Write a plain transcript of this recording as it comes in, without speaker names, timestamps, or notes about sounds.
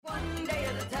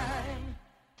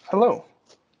Hello,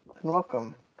 and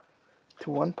welcome to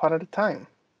One Pot at a Time.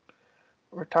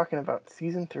 We're talking about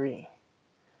Season 3.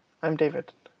 I'm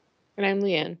David, And I'm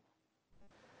Leanne.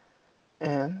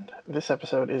 and this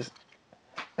episode is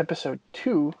Episode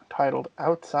 2, titled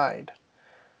Outside,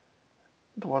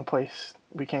 the one place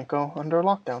we can't go under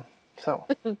lockdown. So,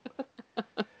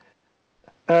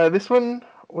 this one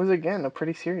was, again, a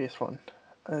pretty serious one.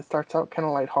 It starts out kind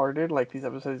of lighthearted, like these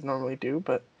episodes normally do,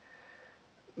 but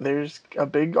there's a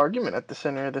big argument at the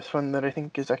center of this one that I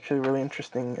think is actually really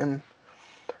interesting,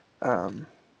 and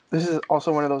this is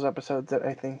also one of those episodes that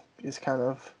I think is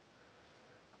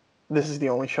this is the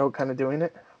only show kind of doing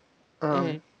it.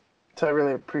 Mm-hmm. So I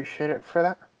really appreciate it for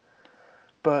that.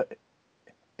 But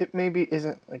it maybe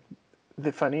isn't like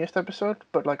the funniest episode,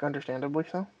 but like understandably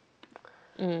so.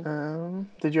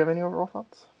 Did you have any overall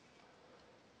thoughts?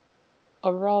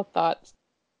 Overall thoughts.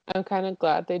 I'm kind of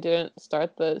glad they didn't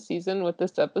start the season with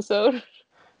this episode.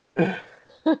 I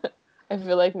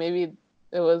feel like maybe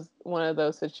it was one of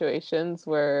those situations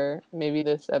where maybe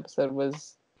this episode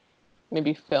was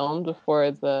maybe filmed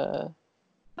before the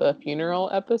funeral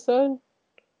episode.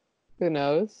 Who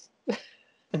knows?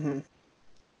 Mm-hmm.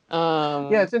 Yeah,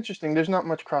 Um. it's interesting. There's not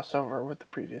much crossover with the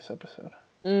previous episode.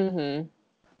 Mm-hmm.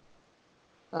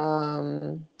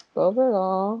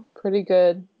 Overall, pretty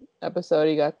good episode.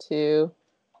 You got to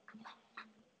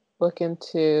look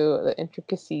into the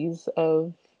intricacies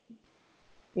of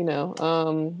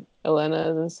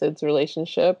Elena's and Sid's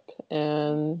relationship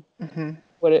and Mm-hmm.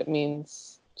 what it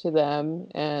means to them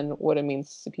and what it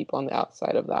means to people on the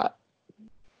outside of that.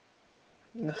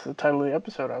 This is the title of the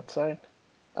episode, Outside.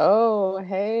 Oh,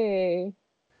 hey.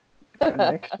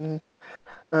 Connection.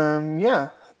 Yeah.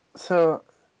 So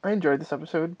I enjoyed this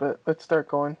episode, but let's start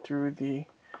going through the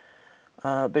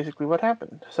basically what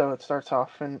happened. So it starts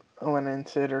off, and Elena and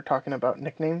Sid are talking about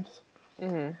nicknames.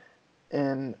 Mm-hmm.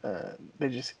 And they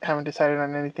just haven't decided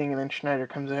on anything. And then Schneider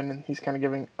comes in and he's kind of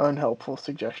giving unhelpful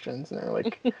suggestions. And they're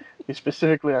like, we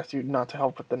specifically asked you not to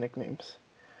help with the nicknames.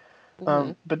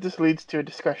 Mm-hmm. But this leads to a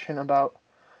discussion about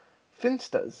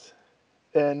Finstas.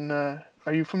 And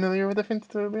are you familiar with the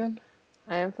Finsta, Leon?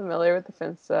 I am familiar with the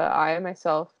Finsta. I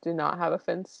myself do not have a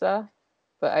Finsta,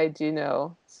 but I do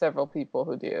know several people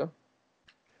who do.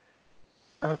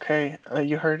 Okay,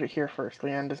 you heard it here first.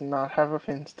 Leanne does not have a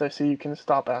Finsta, so you can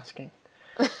stop asking.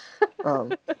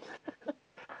 Um,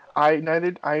 I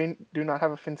do not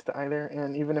have a Finsta either,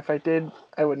 and even if I did,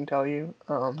 I wouldn't tell you.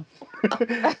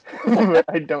 But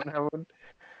I don't have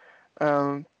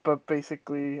one. But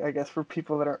basically, I guess for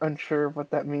people that are unsure of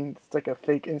what that means, it's like a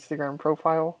fake Instagram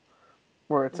profile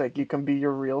where it's like you can be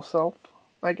your real self,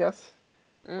 I guess,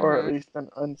 or at Mm-hmm. least an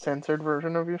uncensored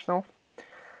version of yourself.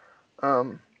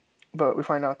 Um, but we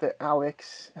find out that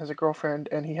Alex has a girlfriend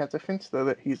and he has a Finsta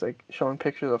that he's like showing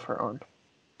pictures of her on.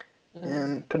 Mm-hmm.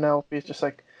 And Penelope is just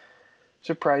like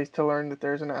surprised to learn that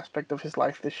there's an aspect of his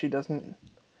life that she doesn't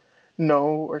know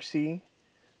or see.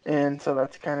 And so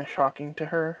that's kind of shocking to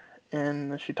her.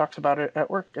 And she talks about it at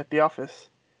work, at the office.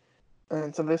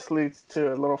 And so this leads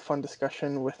to a little fun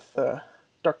discussion with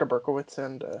Dr. Berkowitz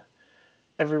and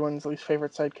everyone's least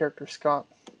favorite side character, Scott.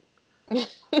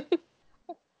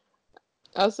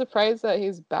 I was surprised that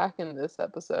he's back in this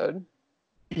episode.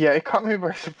 Yeah, it caught me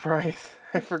by surprise.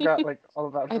 I forgot like all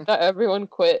about I him. thought everyone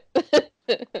quit.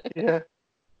 Yeah,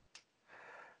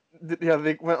 yeah,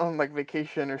 they went on like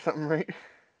vacation or something, right?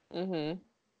 Mm-hmm.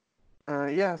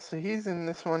 Yeah, so he's in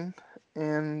this one,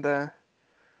 and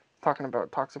talking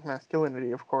about toxic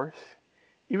masculinity, of course.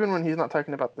 Even when he's not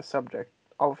talking about the subject,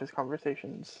 all of his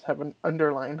conversations have an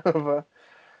underline of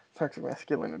toxic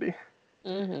masculinity.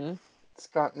 Mm-hmm.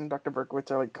 Scott and Dr.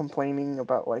 Berkowitz are like complaining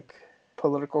about like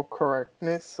political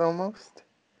correctness almost.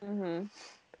 Mm-hmm.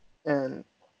 And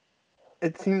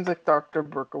it seems like Dr.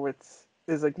 Berkowitz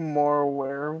is like more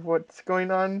aware of what's going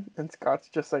on, and Scott's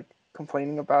just like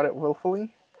complaining about it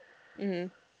willfully. Mm-hmm.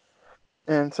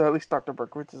 And so at least Dr.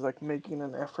 Berkowitz is like making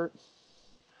an effort.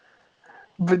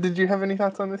 But did you have any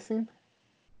thoughts on this scene?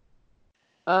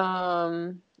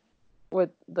 Um, with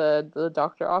the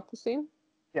doctor office scene.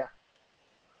 Yeah.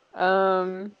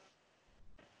 Um,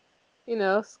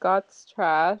 Scott's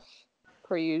trash,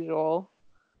 per usual.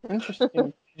 Interesting.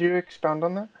 Could you expound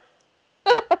on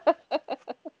that?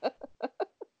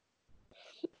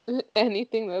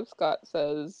 Anything that Scott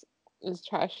says is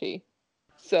trashy.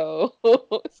 So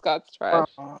Scott's trash.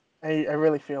 I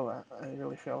really feel that. I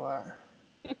really feel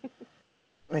that.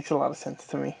 Makes a lot of sense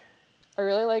to me. I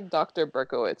really like Dr.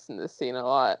 Berkowitz in this scene a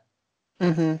lot.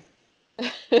 Mm-hmm.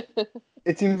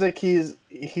 It seems like he's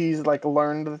like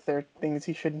learned that there are things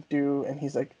he shouldn't do, and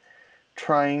he's like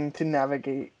trying to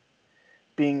navigate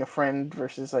being a friend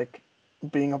versus like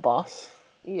being a boss.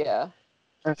 Yeah.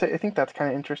 And so I think that's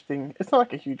kind of interesting. It's not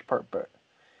like a huge part, but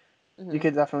you Hmm.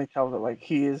 could definitely tell that like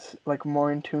he is like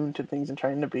more in tune to things and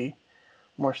trying to be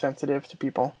more sensitive to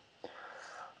people.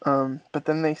 But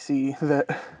then they see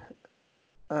that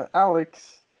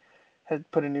Alex had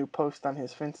put a new post on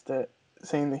his Finsta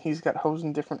saying that he's got hoes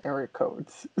in different area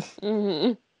codes,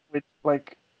 Hmm. which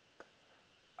like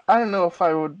I don't know if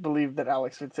I would believe that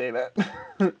Alex would say that.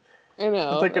 I It's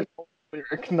know. like an old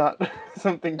lyric, not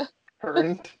something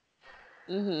current.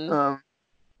 Hmm. Um,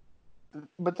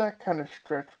 but that kind of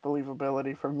stretched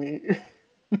believability for me.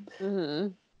 Hmm.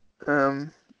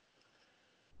 um,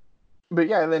 but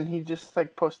yeah, then he just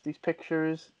like posts these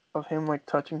pictures of him like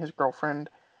touching his girlfriend,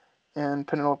 and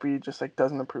Penelope just like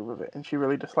doesn't approve of it, and she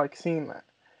really dislikes seeing that.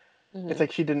 It's Hmm.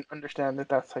 like she didn't understand that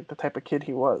that's like the type of kid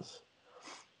he was,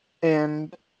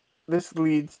 and this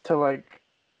leads to like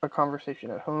a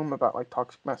conversation at home about like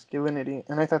toxic masculinity,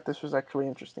 and I thought this was actually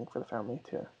interesting for the family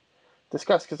to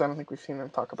discuss because I don't think we've seen them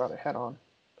talk about it head on.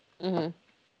 Hmm.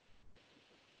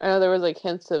 I know there was like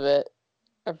hints of it.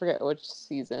 I forget which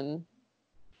season.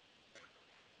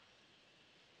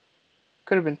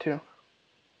 Could have been two.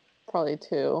 Probably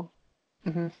two.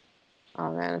 Mm-hmm.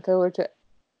 Oh man, if I were to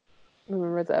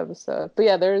remember the episode. But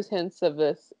yeah, there's hints of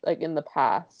this like in the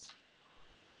past.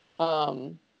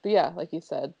 But yeah, like you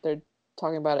said, they're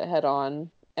talking about it head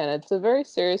on, and it's a very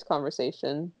serious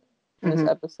conversation in this Mm-hmm.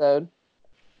 episode.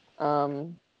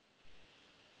 Um,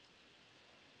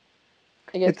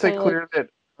 it gets It's like kind of like clear that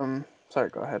sorry,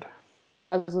 go ahead.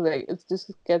 I was like, it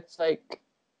just gets like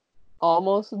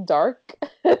almost dark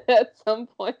at some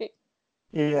point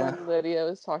Yeah. when Lydia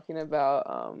was talking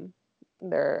about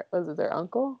their was it their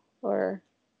uncle or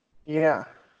Yeah.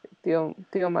 Theo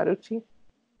Marucci?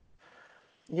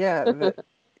 Yeah, that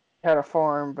he had a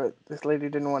farm, but this lady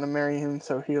didn't want to marry him,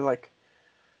 so he like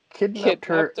kidnapped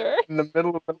her Kidnapped her. in the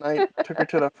middle of the night, took her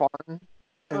to the farm,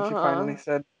 and she finally Uh-huh.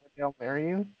 said, "Okay, I'll marry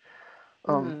you."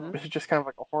 Mhm. Which is just kind of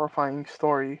like a horrifying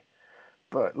story,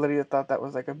 but Lydia thought that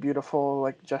was like a beautiful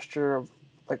like gesture of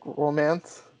like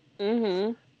romance,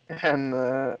 Mhm.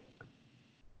 and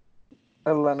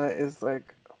Elena is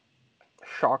like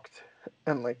shocked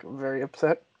and like very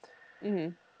upset,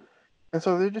 Mhm. and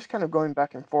so they're just kind of going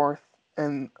back and forth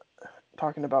and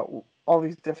talking about all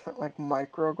these different like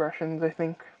microaggressions, I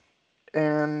think,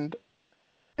 and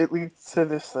it leads to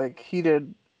this like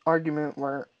heated argument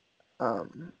where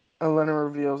Elena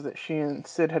reveals that she and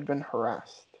Sid had been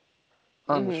harassed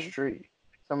on the Mhm. street.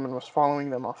 Someone was following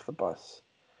them off the bus,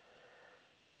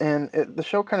 and the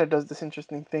show kind of does this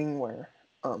interesting thing where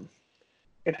um,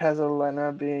 it has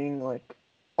Elena being like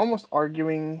almost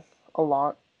arguing a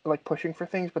lot, like pushing for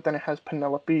things, but then it has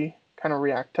Penelope kind of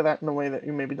react to that in a way that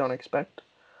you maybe don't expect.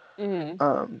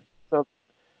 Mhm. So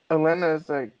Elena's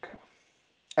like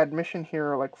admission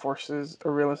here like forces a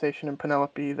realization in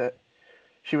Penelope that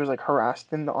she was like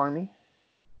harassed in the army,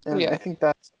 and I Yeah. think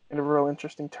that's a real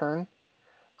interesting turn.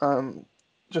 Um,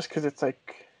 just because it's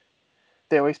like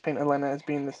they always paint Elena as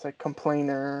being this like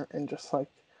complainer and just like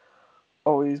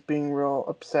always being real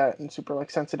upset and super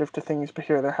like sensitive to things, but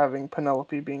here they're having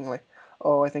Penelope being like,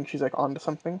 oh, I think she's like onto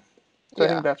something. So I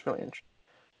think Yeah. that's really interesting.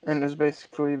 And it's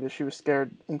basically that she was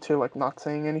scared into like not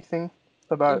saying anything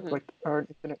about Mhm. like her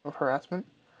incident of harassment.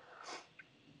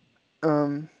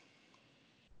 Um,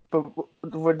 but what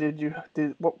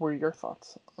what were your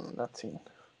thoughts on that scene?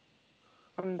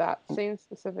 From that scene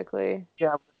specifically,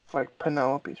 Yeah, with, like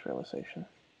Penelope's realization.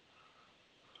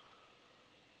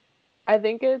 I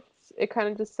think it kind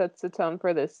of just sets the tone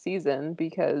for this season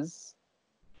because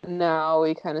now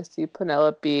we kind of see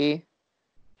Penelope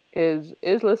is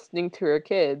listening to her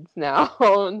kids now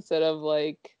instead of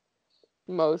like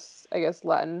most I guess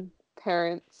Latin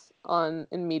parents on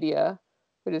in media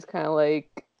who just kind of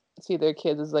like see their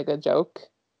kids as like a joke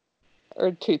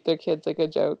or treat their kids like a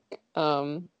joke.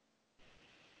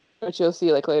 Which you'll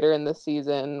see like later in the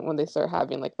season when they start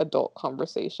having like adult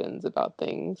conversations about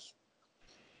things.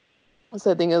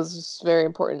 So I think it was just very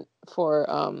important for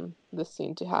this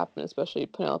scene to happen, especially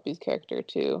Penelope's character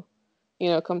to,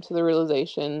 come to the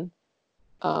realization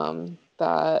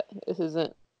that this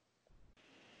isn't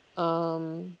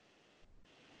um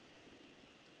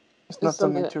It's this is not something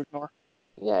something that to ignore.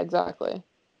 yeah, exactly.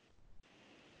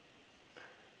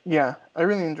 Yeah, I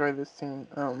really enjoy this scene.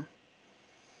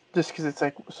 Just because it's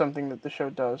like something that the show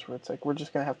does, where it's like we're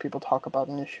just gonna have people talk about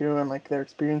an issue and like their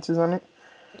experiences on it.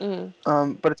 Mm,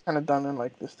 But it's kind of done in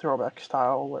like this throwback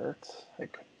style where it's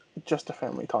like just a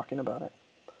family talking about it.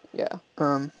 yeah.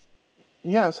 Um,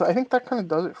 yeah, so I think that kind of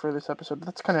does it for this episode.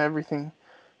 That's kind of everything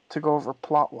to go over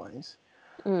plot wise.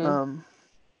 Mm, Um,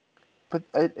 but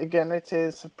again, I'd say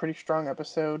it's a pretty strong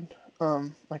episode.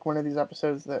 like one of these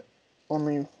episodes that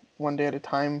only one day at a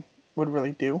time would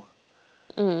really do.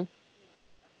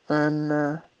 Mm-hmm.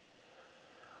 And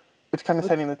it's kind of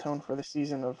setting the tone for the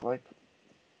season of like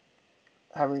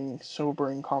having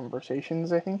sobering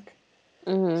conversations, I think.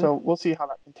 Mm-hmm. So we'll see how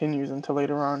that continues until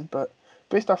later on. But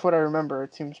based off what I remember,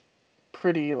 it seems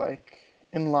pretty like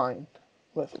in line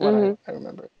with what Mm-hmm. I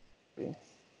remember it being.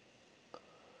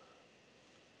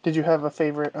 Did you have a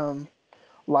favorite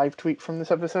live tweet from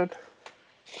this episode?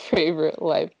 Favorite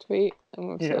live tweet?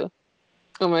 Yeah.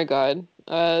 Oh my god.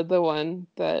 The one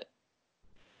that,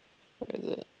 where is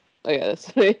it? Oh yeah, this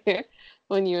one right here.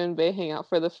 When you and Bay hang out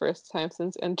for the first time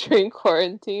since entering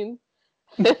quarantine.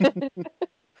 That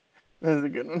is a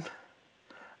good one.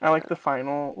 I like the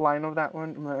final line of that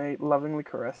one. I lovingly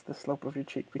caress the slope of your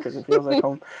cheek because it feels like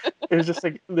home. It was just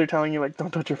like they're telling you like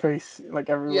don't touch your face. Like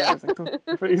everywhere Yeah. is like don't touch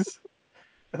your face.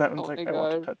 And that one's Oh like my I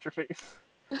want to god. touch your face.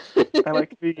 I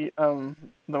like the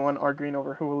one arguing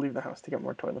over who will leave the house to get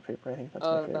more toilet paper. I think that's my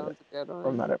Oh, that favorite was a good from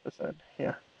one. that episode.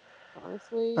 Yeah.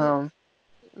 Honestly, Um.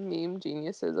 meme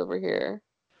geniuses over here.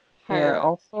 Yeah. Hira.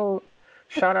 Also,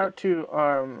 shout out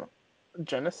to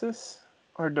Genesis,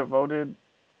 our devoted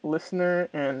listener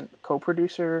and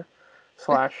co-producer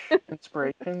slash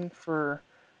inspiration for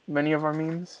many of our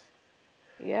memes.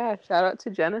 Yeah, shout out to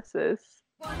Genesis.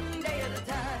 One day at a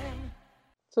time.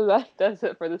 So that does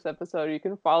it for this episode. You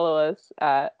can follow us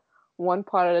at One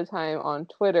Pot at a Time on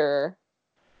Twitter,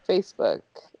 Facebook,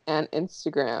 and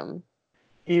Instagram.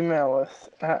 Email us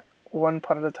at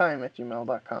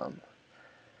onepot@a-time@gmail.com.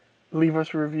 Leave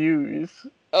us reviews.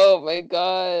 Oh my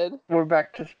god. We're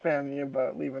back to spamming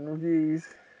about leaving reviews.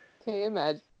 Can you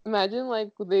imagine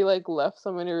like they like left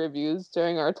so many reviews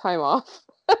during our time off?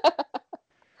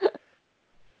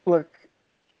 Look,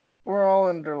 we're all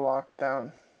under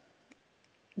lockdown.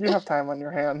 You have time on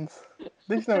your hands.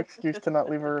 There's no excuse to not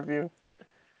leave a review.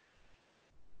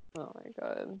 Oh my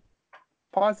god.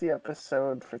 Pause the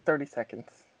episode for 30 seconds.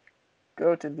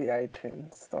 Go to the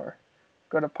iTunes store.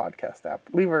 Go to podcast app.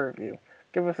 Leave a review.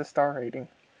 Give us a star rating.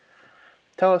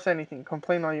 Tell us anything.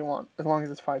 Complain all you want, as long as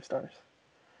it's 5 stars.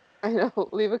 I know,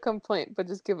 leave a complaint, but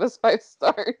just give us 5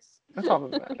 stars. That's all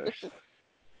that matters.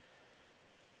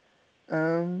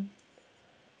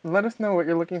 Let us know what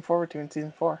you're looking forward to in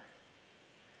season 4.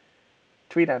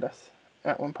 Tweet at us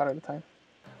at one pot at a time.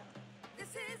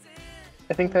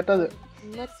 I think that does it.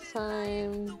 Next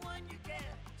time. The one you get.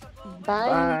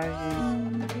 Bye.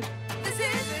 Bye.